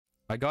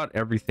I got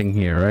everything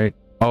here, right?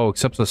 Oh,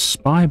 except a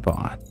spy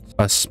bot.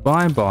 A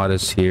spy bot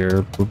is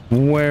here, but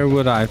where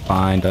would I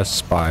find a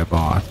spy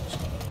bot?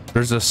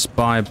 There's a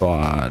spy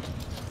bot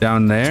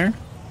down there.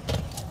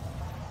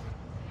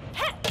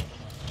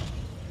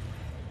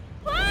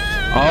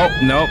 Oh,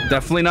 nope,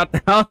 definitely not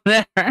down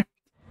there.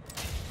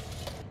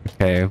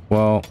 Okay,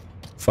 well,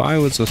 if I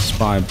was a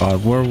spy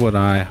bot, where would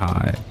I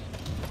hide?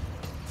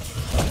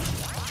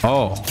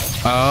 Oh.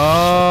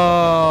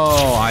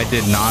 Oh, I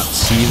did not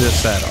see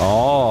this at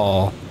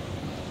all.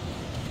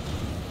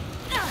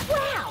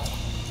 Wow.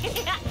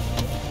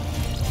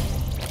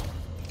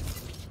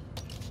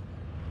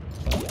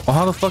 Well,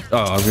 how the fuck? Oh,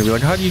 I was gonna be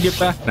like, how do you get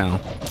back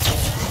now?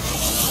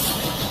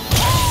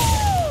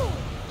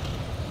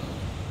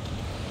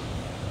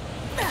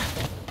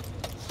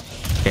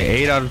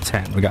 Okay, 8 out of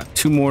 10. We got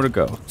 2 more to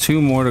go.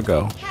 2 more to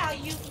go. How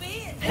you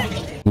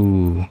been?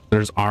 Ooh,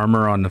 there's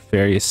armor on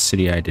Nefarious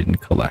City I didn't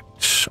collect.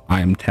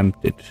 I am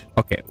tempted.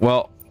 Okay,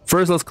 well,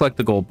 first let's collect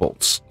the gold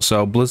bolts.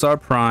 So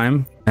Blizzard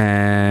Prime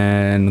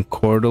and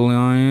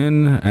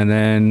Cordelion, and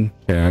then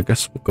yeah, I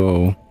guess we'll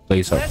go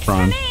Blizzard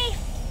Prime.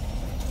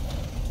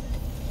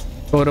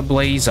 Go to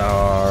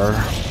Blazar.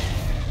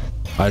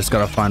 I just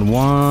gotta find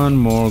one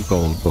more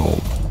gold.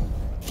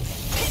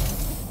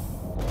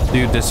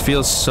 Dude, this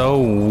feels so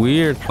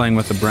weird playing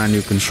with a brand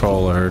new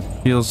controller.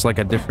 It feels like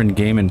a different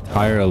game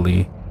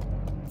entirely.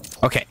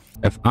 Okay,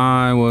 if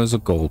I was a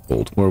gold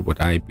bolt, where would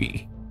I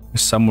be?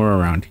 Somewhere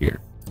around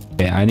here.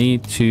 Okay, I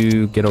need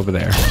to get over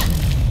there.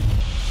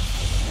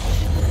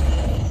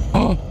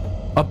 Oh,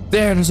 up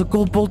there, there's a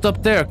gold bolt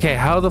up there. Okay,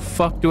 how the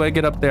fuck do I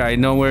get up there? I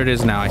know where it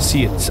is now. I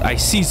see it. I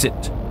sees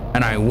it,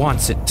 and I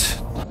wants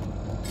it.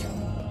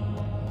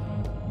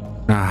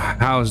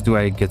 How do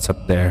I get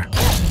up there?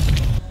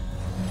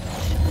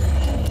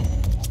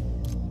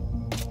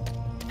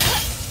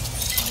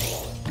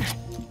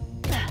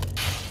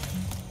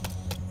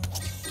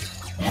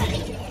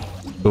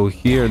 Go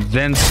here,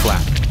 then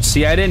slap.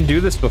 See, I didn't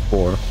do this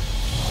before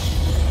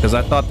because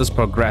I thought this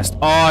progressed.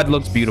 Oh, it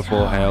looks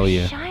beautiful. Hell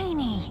yeah.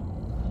 Shiny.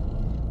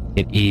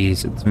 It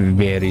is. It's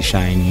very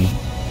shiny.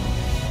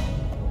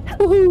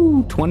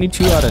 Woohoo!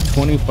 22 out of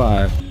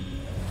 25.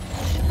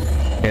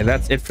 Okay,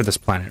 that's it for this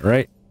planet,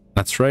 right?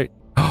 That's right.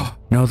 Oh,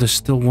 no, there's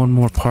still one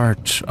more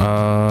part.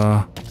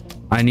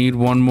 I need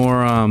one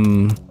more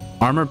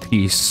armor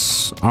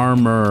piece.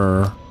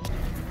 Armor.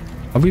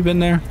 Have we been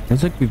there? I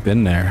think we've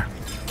been there.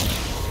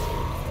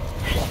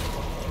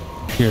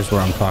 Here's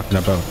where I'm talking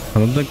about. I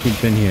don't think we've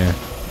been here.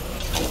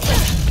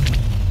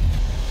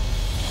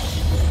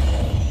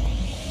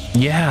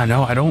 Yeah,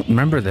 no, I don't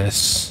remember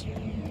this.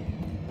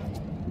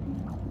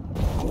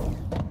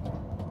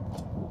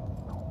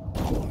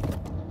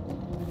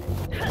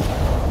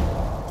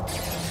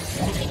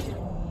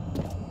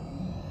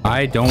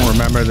 I don't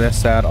remember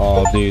this at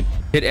all, dude.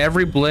 Hit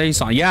every blaze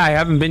on. Yeah, I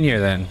haven't been here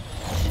then.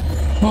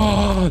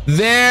 Oh,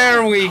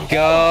 there we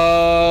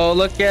go.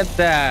 Look at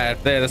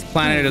that. There, this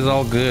planet is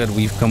all good.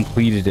 We've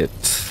completed it.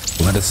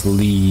 Let us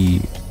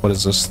leave. What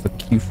is this? The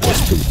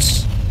Q-Force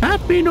boots.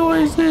 Happy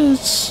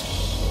noises.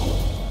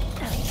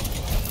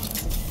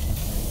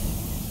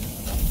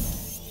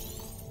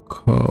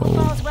 Code.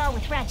 All's well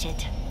with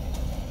Ratchet.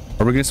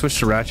 Are we gonna switch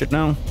to Ratchet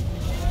now?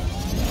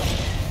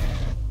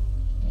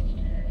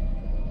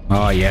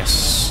 Oh,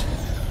 yes.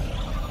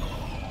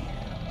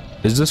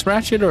 Is this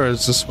Ratchet or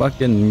is this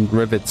fucking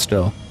Rivet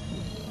still?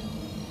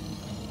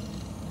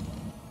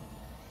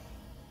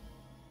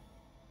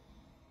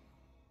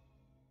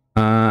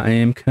 I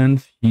am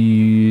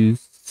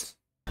confused.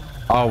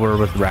 Oh, we're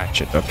with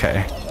Ratchet.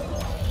 Okay.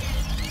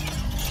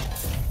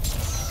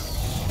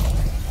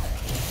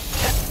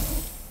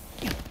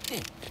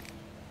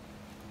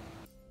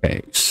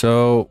 Okay,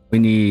 so we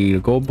need a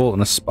gold bolt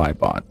and a spy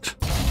bot.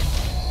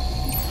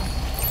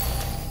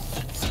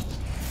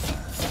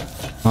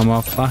 I'm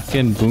a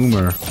fucking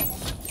boomer.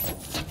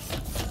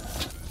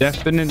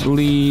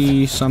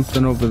 Definitely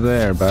something over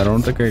there, but I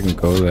don't think I can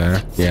go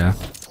there. Yeah.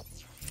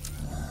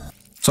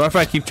 So if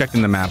I keep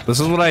checking the map, this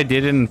is what I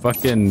did in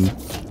fucking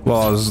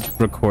while I was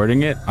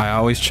recording it. I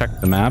always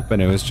checked the map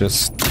and it was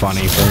just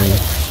funny for me.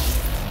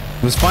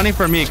 It was funny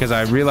for me because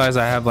I realized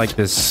I have like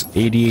this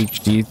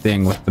ADHD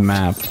thing with the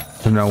map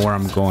to know where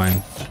I'm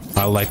going.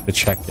 I like to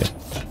check it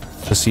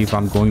to see if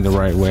I'm going the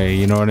right way.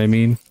 You know what I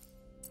mean?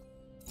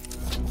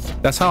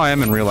 That's how I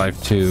am in real life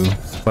too,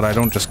 but I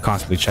don't just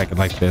constantly check it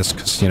like this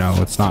because, you know,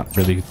 it's not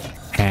really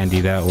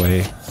handy that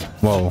way.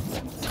 Whoa.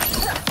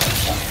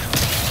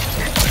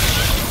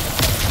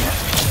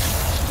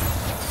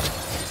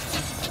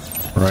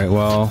 Right,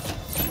 well,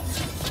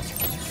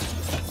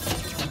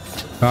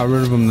 got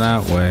rid of him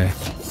that way.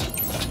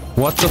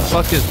 What the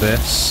fuck is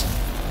this?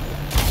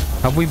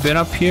 Have we been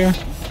up here?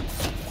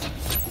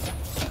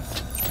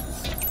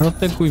 I don't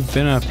think we've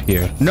been up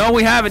here. No,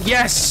 we haven't.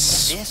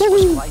 Yes! This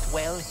was quite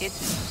well hidden.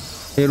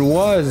 It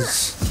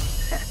was.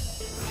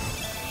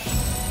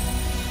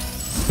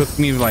 Took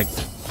me like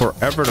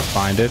forever to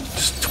find it.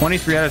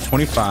 23 out of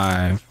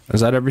 25.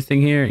 Is that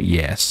everything here?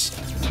 Yes.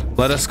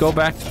 Let us go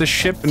back to the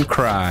ship and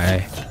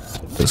cry.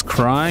 Because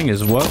crying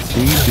is what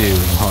we do.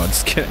 Oh,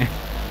 just kidding.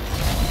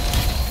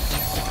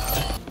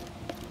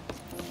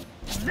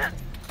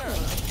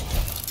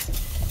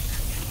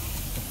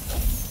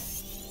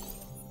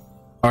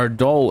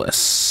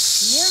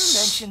 Ardolus. You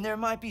mentioned there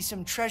might be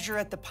some treasure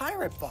at the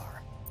pirate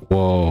bar.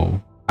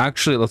 Whoa.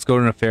 Actually, let's go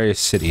to Nefarious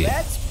City.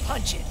 Let's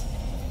punch it.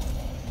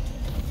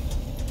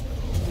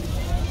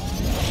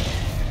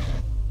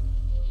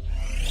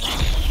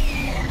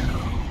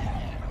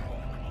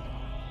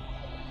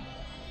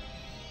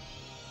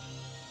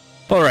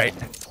 All right.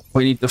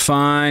 We need to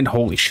find...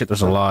 Holy shit,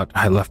 there's a lot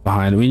I left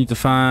behind. We need to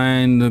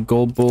find the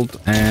gold bolt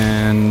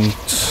and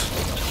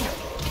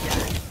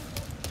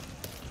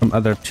some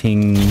other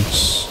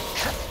things.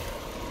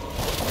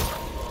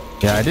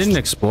 Yeah, I didn't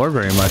explore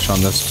very much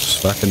on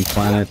this fucking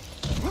planet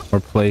or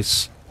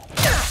place.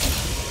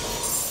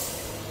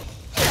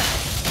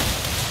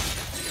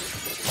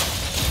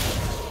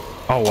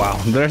 Oh wow,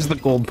 there's the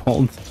gold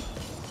bolt.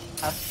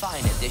 A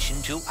fine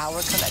addition to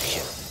our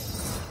collection.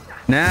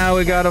 Now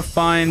we gotta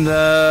find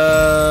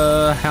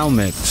the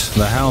helmet.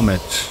 The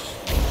helmet.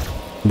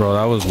 Bro,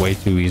 that was way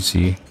too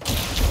easy.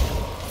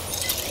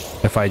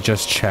 If I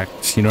just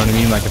checked, you know what I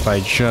mean? Like if I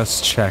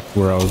just checked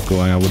where I was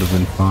going, I would have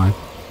been fine.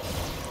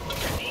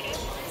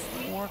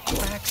 More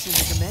cracks in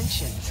the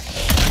dimension.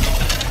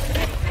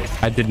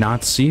 I did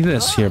not see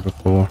this here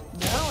before.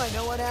 Now I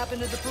know what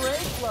happened to the parade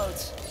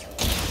floats.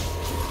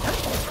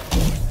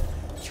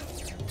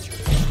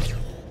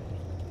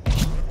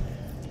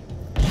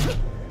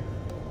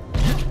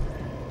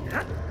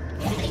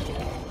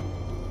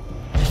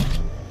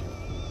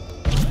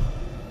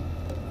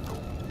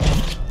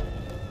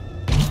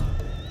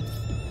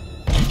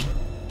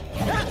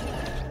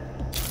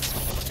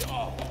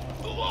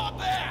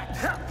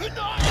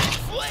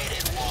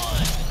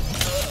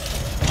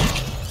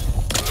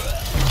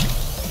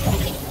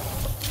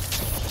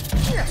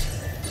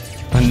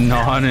 A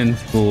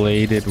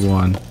non-inflated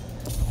one.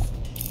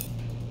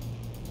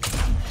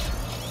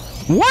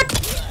 What?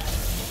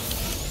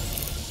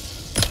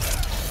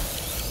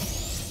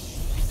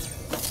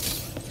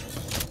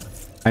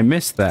 I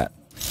missed that.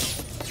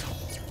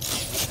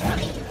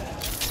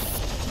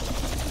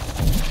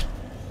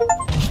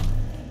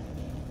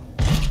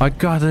 I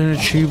got an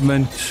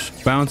achievement.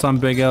 Bounce on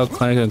Big L,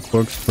 Clank, and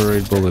Quark's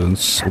parade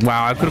balloons.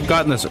 Wow, I could have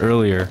gotten this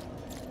earlier.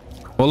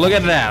 Well, look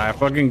at that. I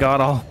fucking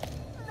got all...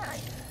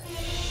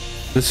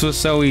 This was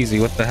so easy.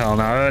 What the hell?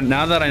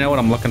 Now that I know what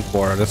I'm looking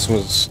for, this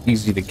was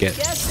easy to get.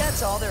 Guess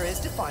that's all there is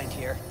to find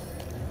here.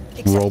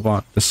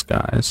 Robot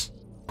disguise.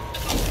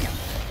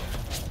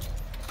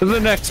 To the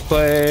next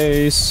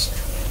place.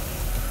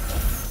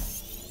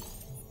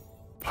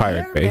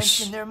 Pirate You base.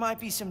 mentioned there might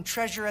be some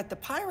treasure at the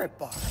pirate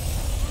bar.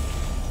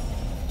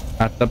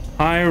 At the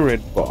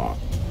pirate bar.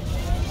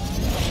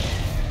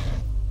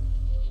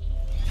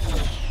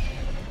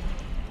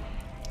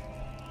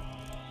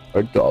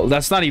 Oh,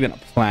 that's not even a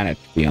planet,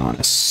 to be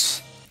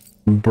honest.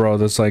 Bro,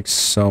 there's like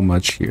so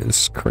much here.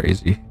 This is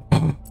crazy.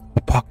 Oh,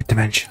 a pocket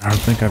dimension. I don't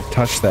think I've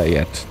touched that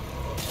yet.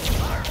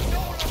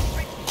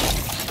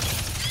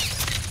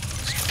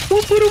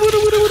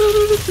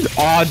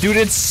 Oh, dude,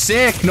 it's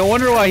sick. No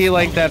wonder why he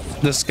liked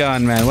this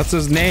gun, man. What's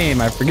his name?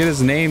 I forget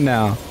his name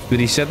now. But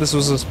he said this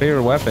was his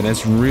favorite weapon.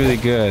 It's really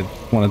good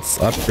when it's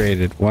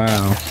upgraded.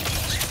 Wow.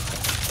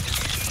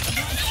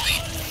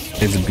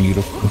 It's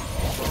beautiful.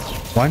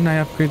 Why didn't I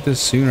upgrade this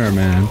sooner,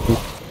 man?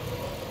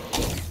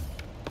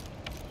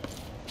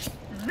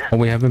 Oh,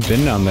 we haven't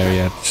been down there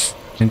yet.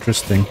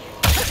 Interesting.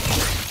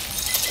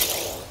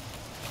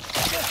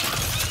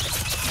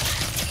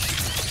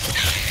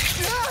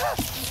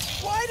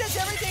 Why does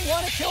everything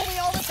want to kill me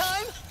all the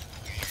time?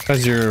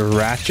 Because you're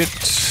ratchet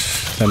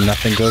and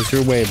nothing goes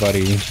your way,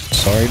 buddy.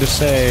 Sorry to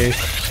say.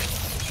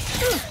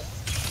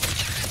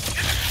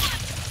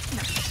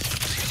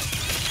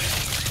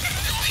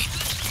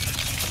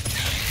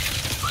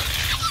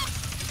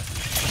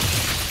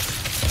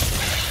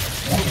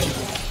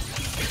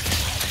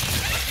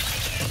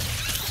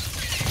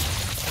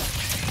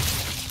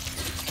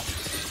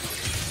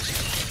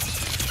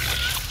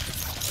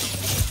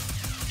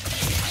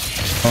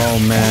 Oh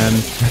man,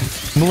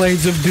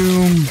 Blades of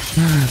Doom,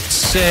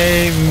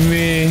 save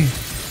me.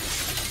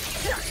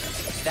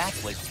 That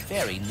was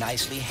very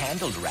nicely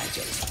handled,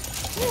 Ratchet.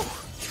 Whew.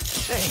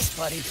 Thanks,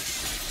 buddy.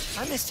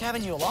 I missed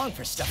having you along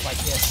for stuff like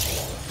this.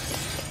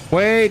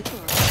 Wait.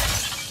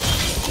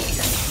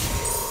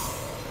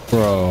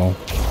 Bro.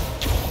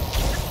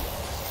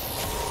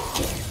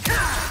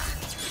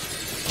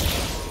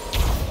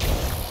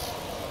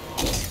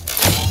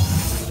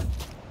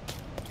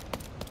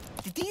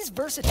 Did these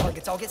Versa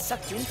targets all get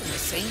sucked in from the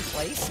same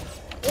place?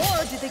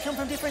 Or did they come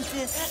from different...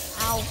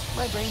 Ow,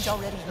 my brain's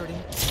already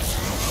hurting.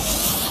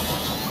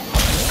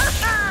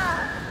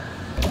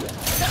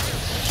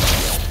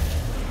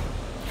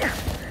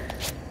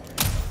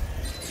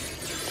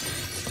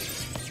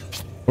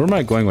 Where am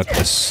I going with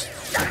this?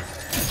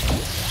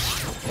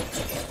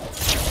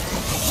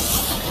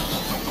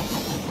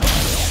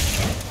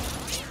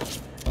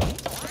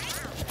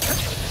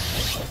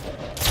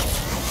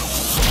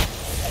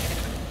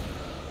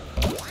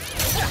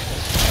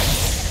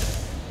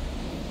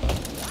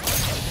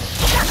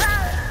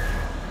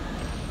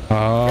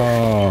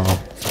 Oh.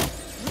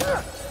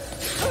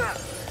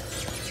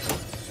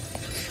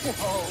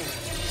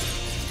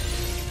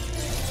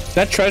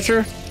 That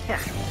treasure?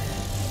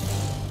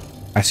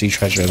 I see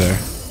treasure there.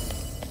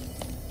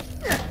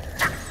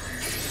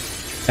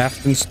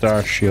 Captain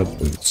Star Shield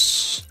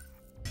Boots.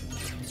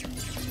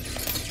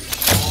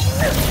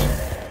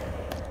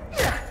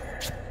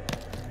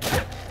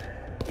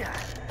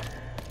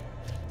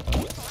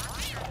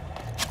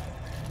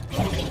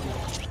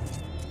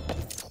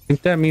 I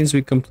think that means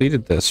we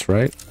completed this,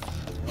 right?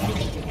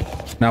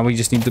 Now we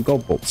just need the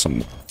gold bolt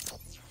somewhere.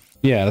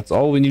 Yeah, that's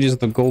all we need is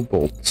the gold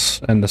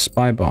bolts and the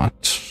spy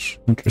bot.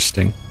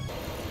 Interesting.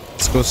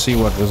 Let's go see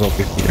what is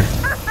over here.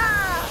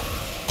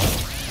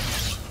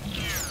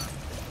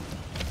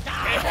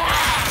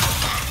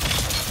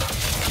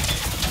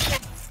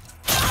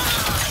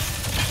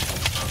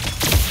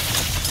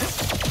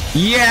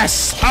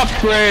 Yes!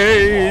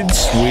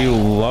 Upgrades! We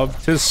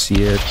love to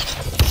see it.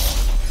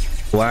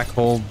 Black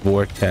hole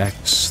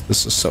vortex.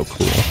 This is so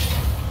cool.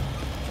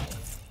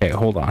 Okay,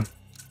 hold on.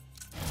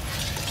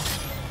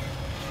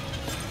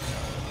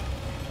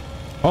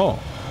 Oh.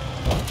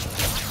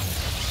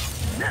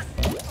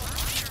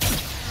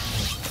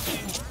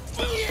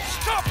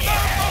 Stop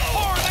them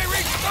before they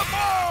reach the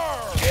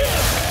bar!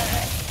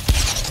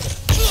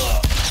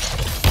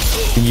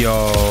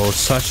 Yo,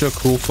 such a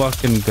cool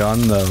fucking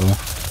gun though.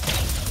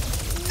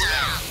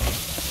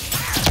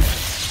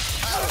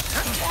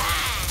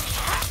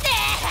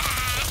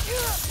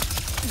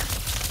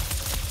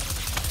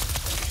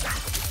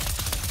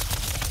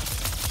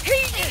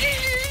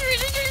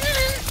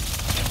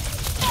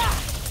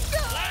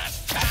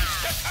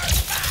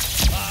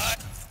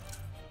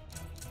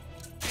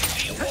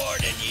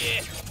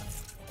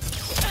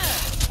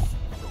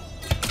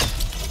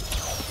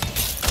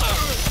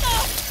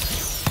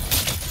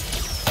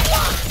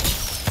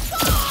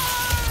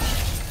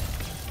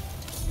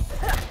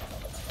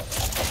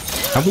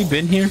 Have we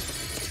been here?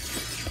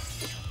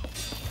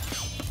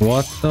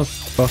 What the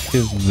fuck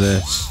is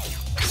this?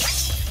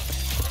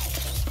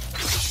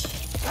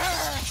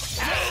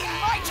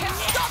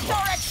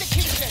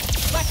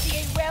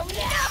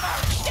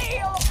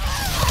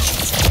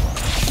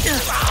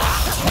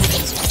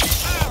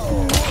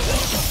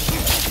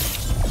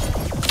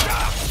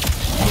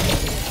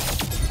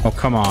 Oh,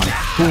 come on.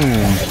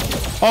 Boom.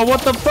 Oh,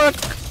 what the fuck?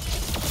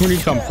 Where'd he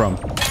come from?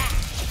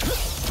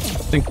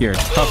 Think you're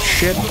tough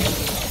shit?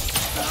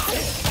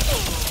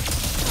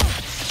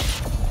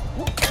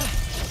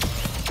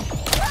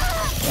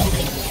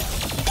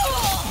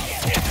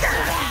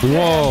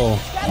 Whoa.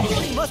 That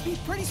building must be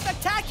pretty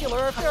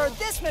spectacular if there are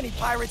this many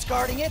pirates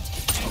guarding it.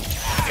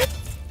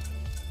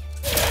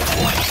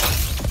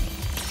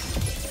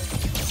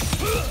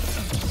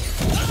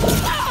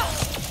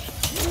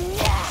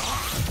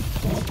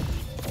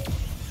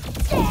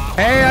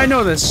 Hey, I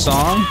know this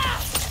song.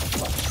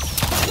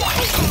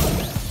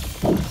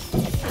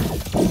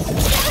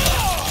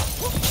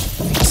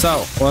 So,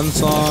 one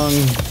song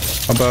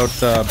about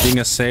being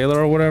a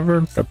sailor or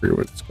whatever. I forget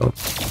what it's called.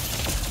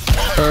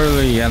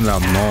 Early in the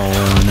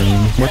morning,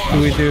 what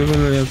do we do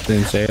with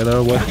the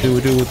sailor? What do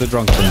we do with the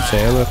drunken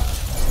sailor?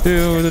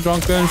 Do with the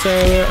drunken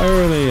sailor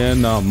early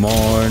in the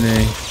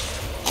morning.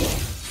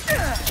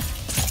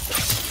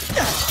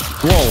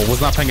 Whoa, was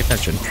not paying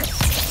attention.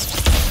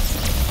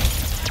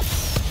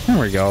 There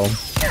we go.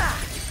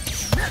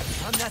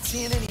 I'm not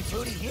seeing any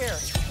booty here.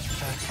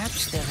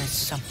 Perhaps there is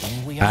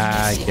something we are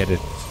I missing. get it.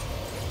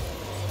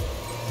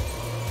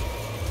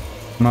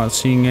 Not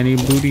seeing any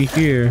booty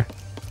here.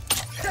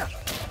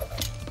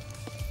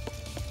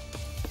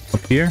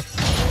 Up here?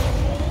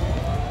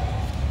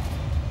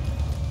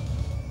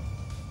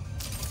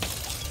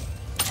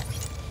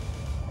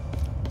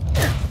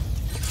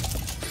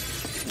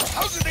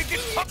 How did they get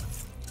up?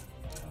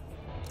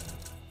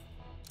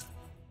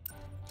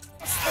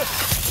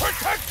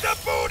 Protect the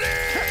booty!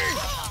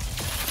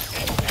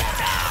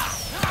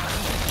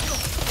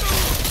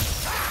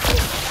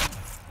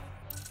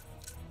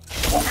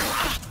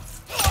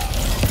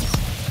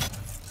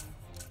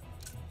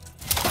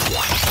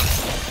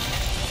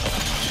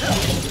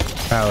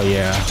 Hell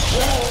yeah.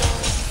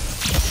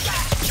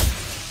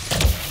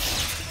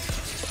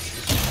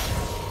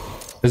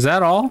 Is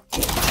that all?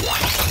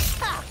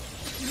 Ha!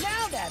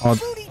 Now that Oh.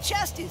 booty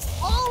chest is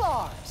all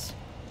ours.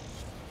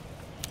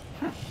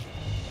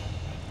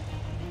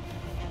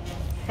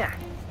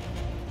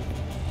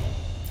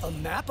 A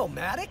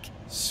map-o-matic?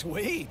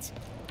 Sweet.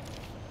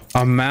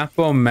 A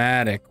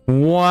map-o-matic.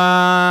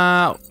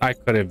 Wow. I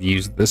could have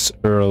used this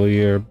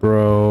earlier,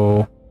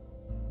 bro.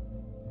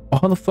 Oh,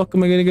 how the fuck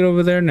am I gonna get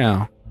over there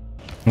now?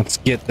 Let's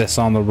get this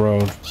on the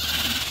road.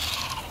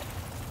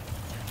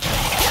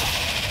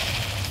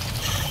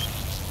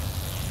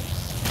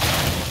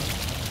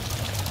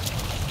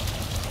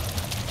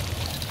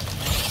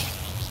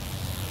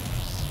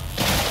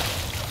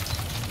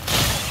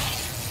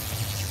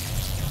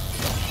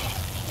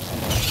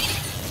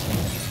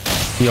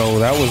 Yo,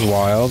 that was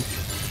wild.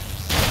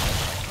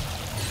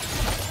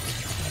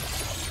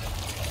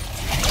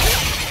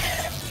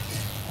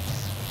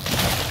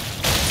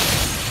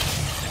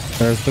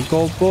 There's the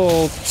gold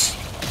bolts.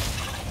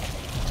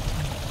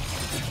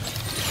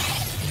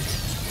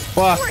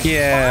 Fuck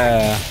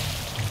yeah. Is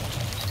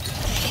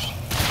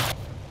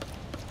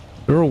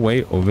there a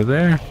way over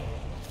there?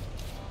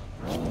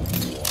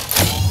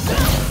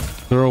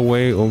 Is there a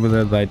way over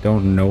there that I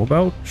don't know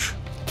about?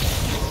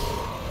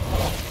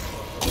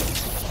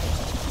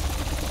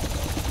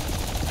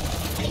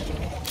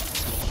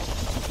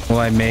 Will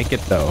I make it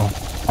though?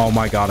 Oh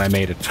my god, I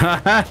made it.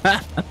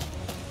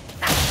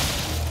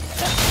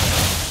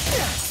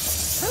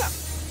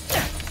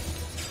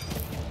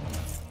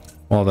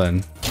 Well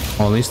then,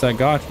 well, at least I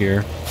got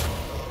here.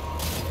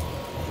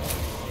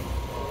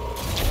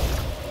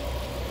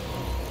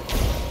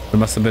 There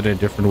must have been a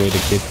different way to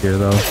get here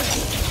though.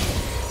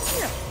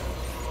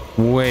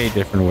 Way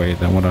different way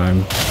than what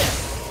I'm...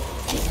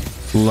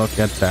 Look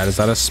at that. Is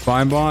that a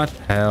spy bot?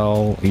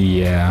 Hell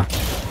yeah.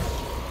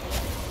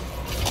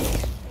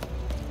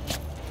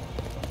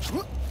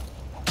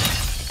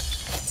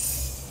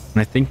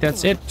 And I think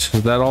that's it.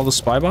 Is that all the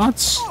spy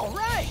bots? All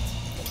right.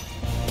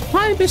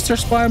 Hi, Mr.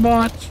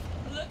 Spybot.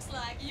 Looks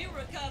like you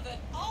recovered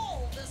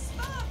all the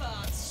spy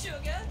bots,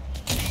 sugar.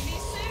 Maybe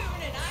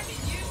soon, and I can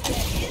use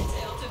that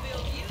intel to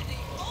build you the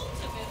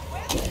ultimate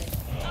weapon.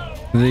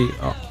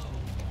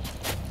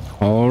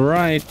 All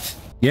right.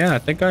 Yeah, I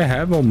think I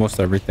have almost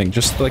everything.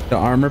 Just like the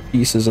armor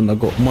pieces and the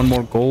one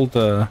more gold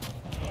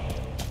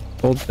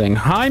thing.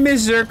 Hi,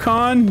 Miss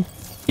Zircon.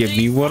 Give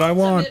me what I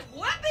want. The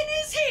weapon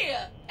is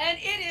here, and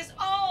it is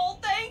all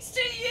thanks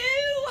to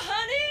you,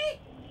 honey.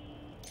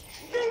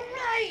 The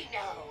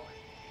Rhino!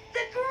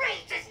 The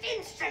greatest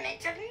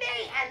instrument of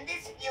mayhem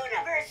this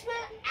universe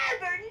will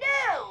ever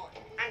know!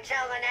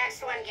 Until the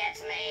next one gets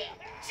me.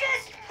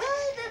 Just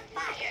pull the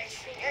fire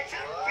trigger to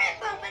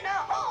rip open a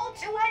hole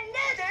to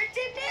another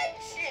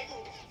dimension!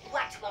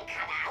 What will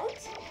come out?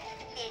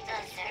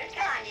 Little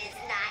Zircon is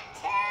not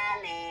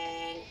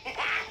telling.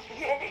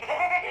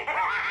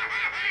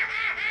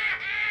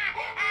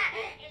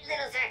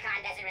 Little Zircon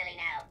doesn't really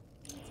know.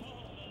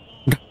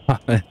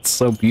 It's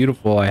so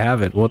beautiful. I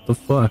have it. What the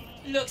fuck?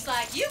 Looks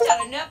like you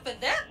got enough for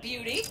that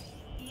beauty.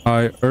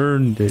 I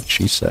earned it,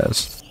 she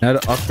says. Now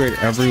to upgrade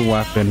every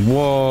weapon.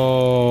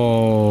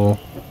 Whoa.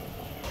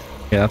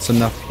 Yeah, that's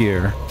enough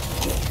here.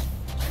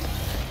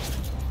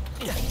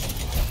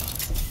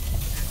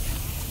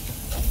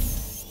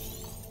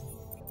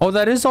 Oh,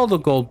 that is all the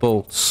gold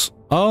bolts.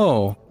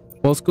 Oh.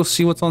 Well, let's go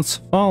see what's on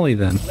Safali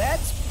then.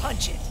 Let's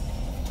punch it.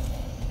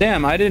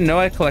 Damn, I didn't know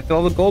I collected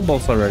all the gold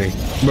bolts already.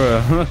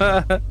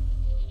 Bruh.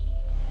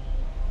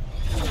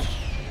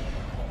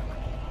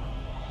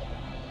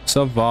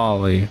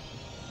 Savali.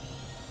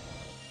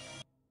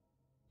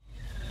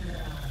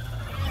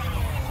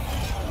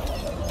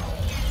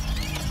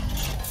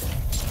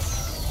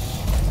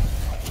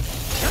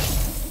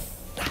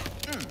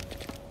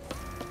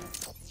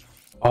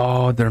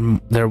 Oh,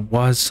 there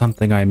was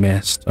something I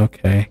missed.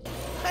 Okay.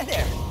 Hi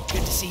there.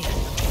 Good to see you.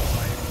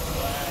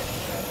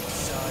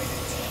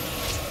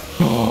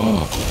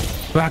 Oh,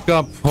 back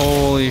up.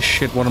 Holy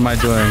shit, what am I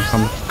doing?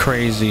 I'm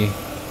crazy.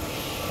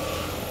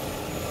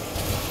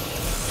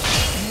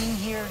 Being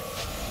here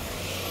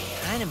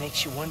kind of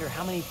makes you wonder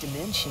how many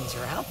dimensions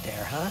are out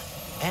there, huh?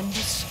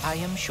 Endless, I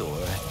am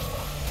sure.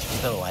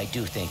 Though I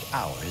do think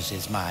ours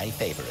is my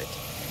favorite.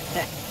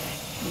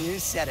 You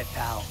said it,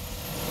 pal.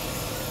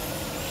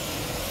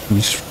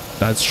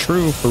 That's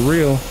true, for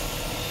real.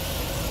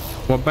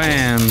 Well,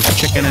 bam,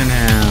 chicken and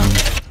ham.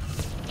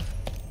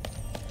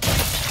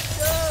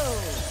 Go!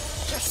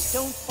 Just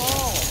don't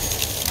fall.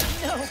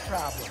 No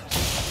problem.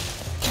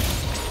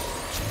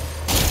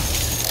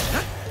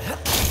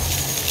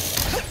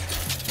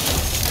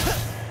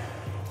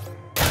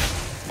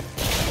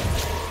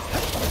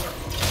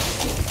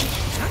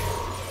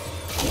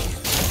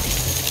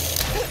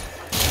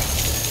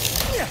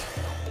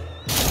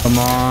 Come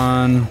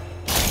on.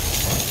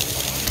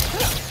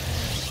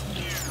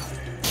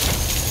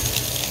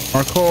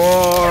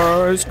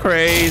 Parkour is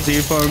crazy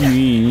for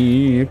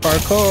me.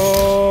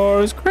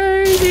 Parkour is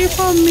crazy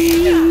for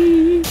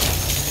me.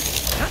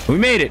 We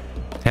made it.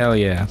 Hell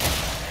yeah.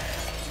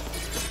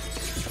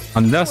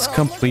 And thus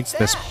completes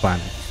this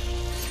planet.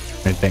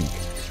 I think.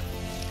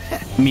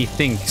 Me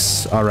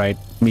thinks. Alright.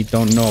 Me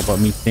don't know, but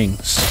me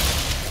thinks.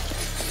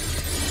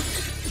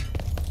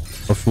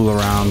 Or fool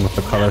around with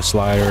the color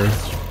slider.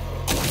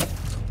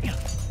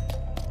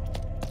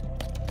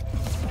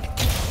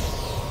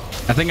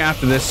 I think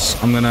after this,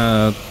 I'm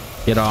gonna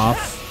get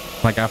off,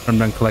 like after I'm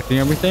done collecting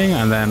everything,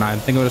 and then I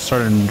think I'm gonna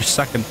start a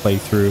second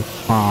playthrough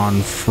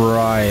on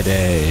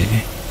Friday.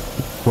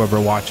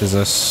 Whoever watches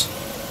this.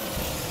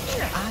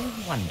 I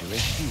wonder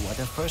if you are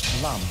the first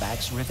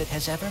Lombax Rivet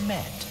has ever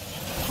met.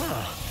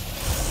 Huh.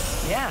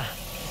 Yeah.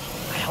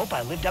 I hope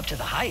I lived up to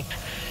the hype.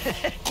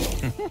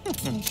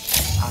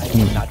 I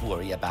will not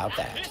worry about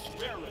that.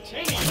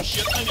 Titanium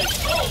shipment is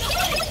so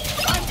tight,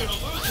 I'm gonna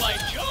lose my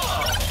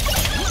job.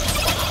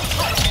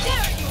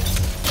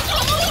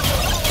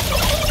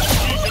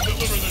 He can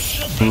deliver the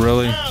shipment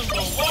Really? and the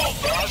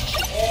Lombax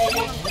all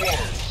at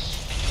once.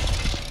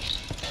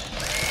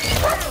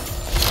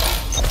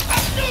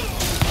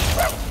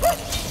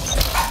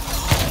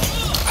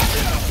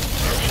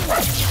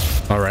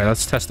 All right,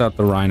 let's test out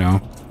the rhino.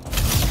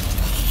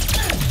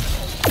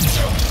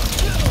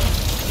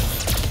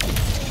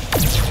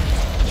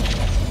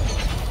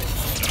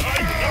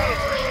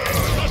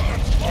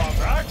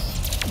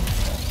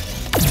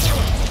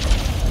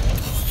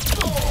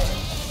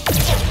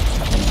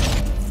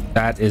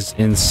 That is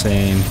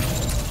insane.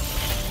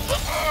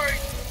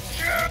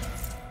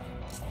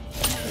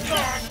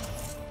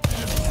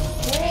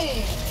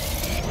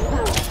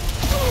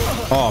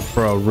 Oh,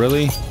 bro,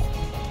 really?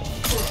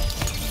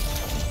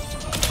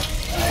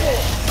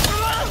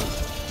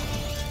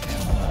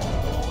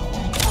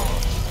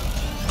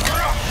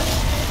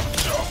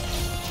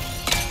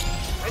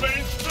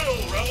 Remain still,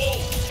 rebel.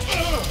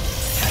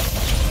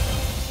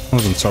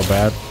 Wasn't so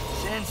bad.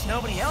 Since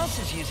nobody else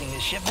is using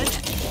this shipment,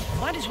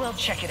 might as well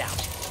check it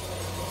out.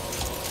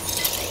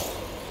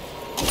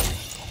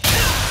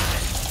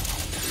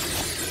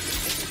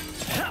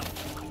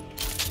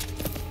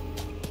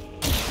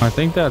 I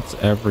think that's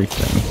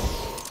everything.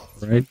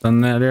 Right?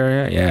 Done that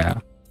area? Yeah.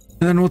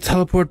 And then we'll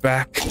teleport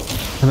back.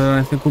 And then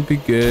I think we'll be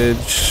good.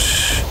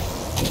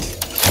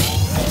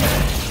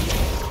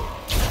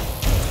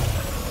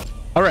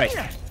 All right.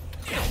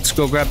 Let's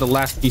go grab the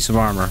last piece of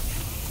armor.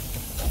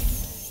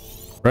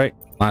 Right?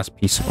 Last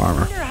piece of I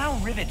armor. wonder how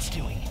Rivet's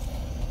doing.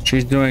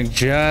 She's doing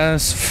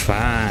just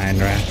fine,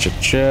 Ratchet.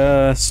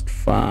 Just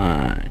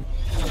fine.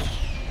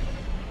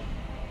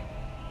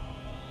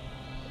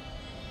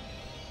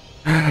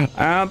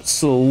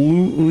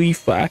 Absolutely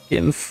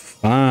fucking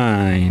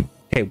fine.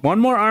 Okay, one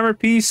more armor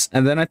piece,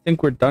 and then I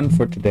think we're done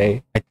for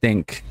today. I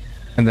think.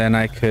 And then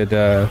I could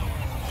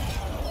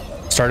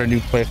start a new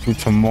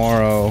playthrough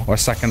tomorrow, or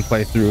second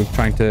playthrough,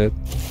 trying to...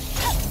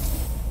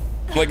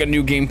 like a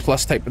new game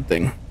plus type of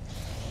thing.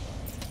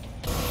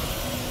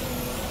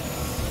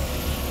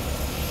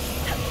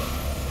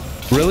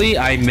 Really?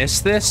 I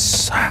missed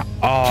this?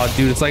 Oh,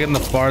 dude, it's like in the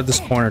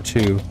farthest corner,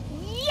 too.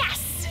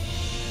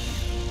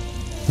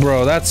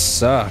 Bro, that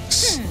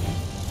sucks.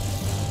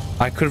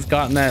 I could have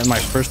gotten that in my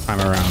first time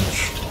around.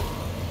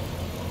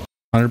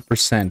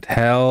 100%.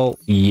 Hell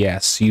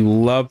yes. You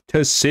love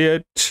to see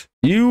it.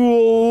 You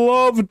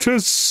love to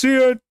see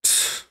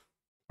it.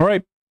 All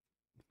right.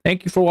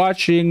 Thank you for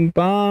watching.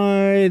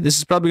 Bye. This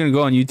is probably going to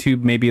go on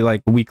YouTube maybe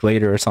like a week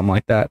later or something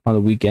like that on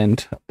the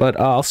weekend. But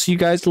I'll see you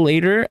guys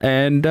later.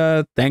 And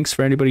thanks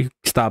for anybody who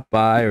stopped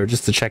by or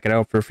just to check it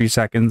out for a few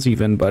seconds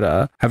even.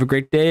 But have a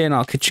great day, and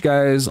I'll catch you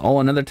guys all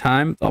another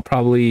time. I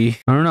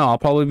don't know. I'll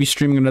probably be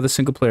streaming another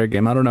single player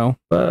game. I don't know.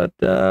 But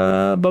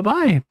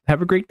bye-bye.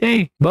 Have a great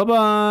day.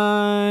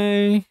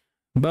 Bye-bye.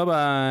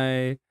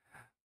 Bye-bye.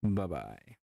 Bye-bye.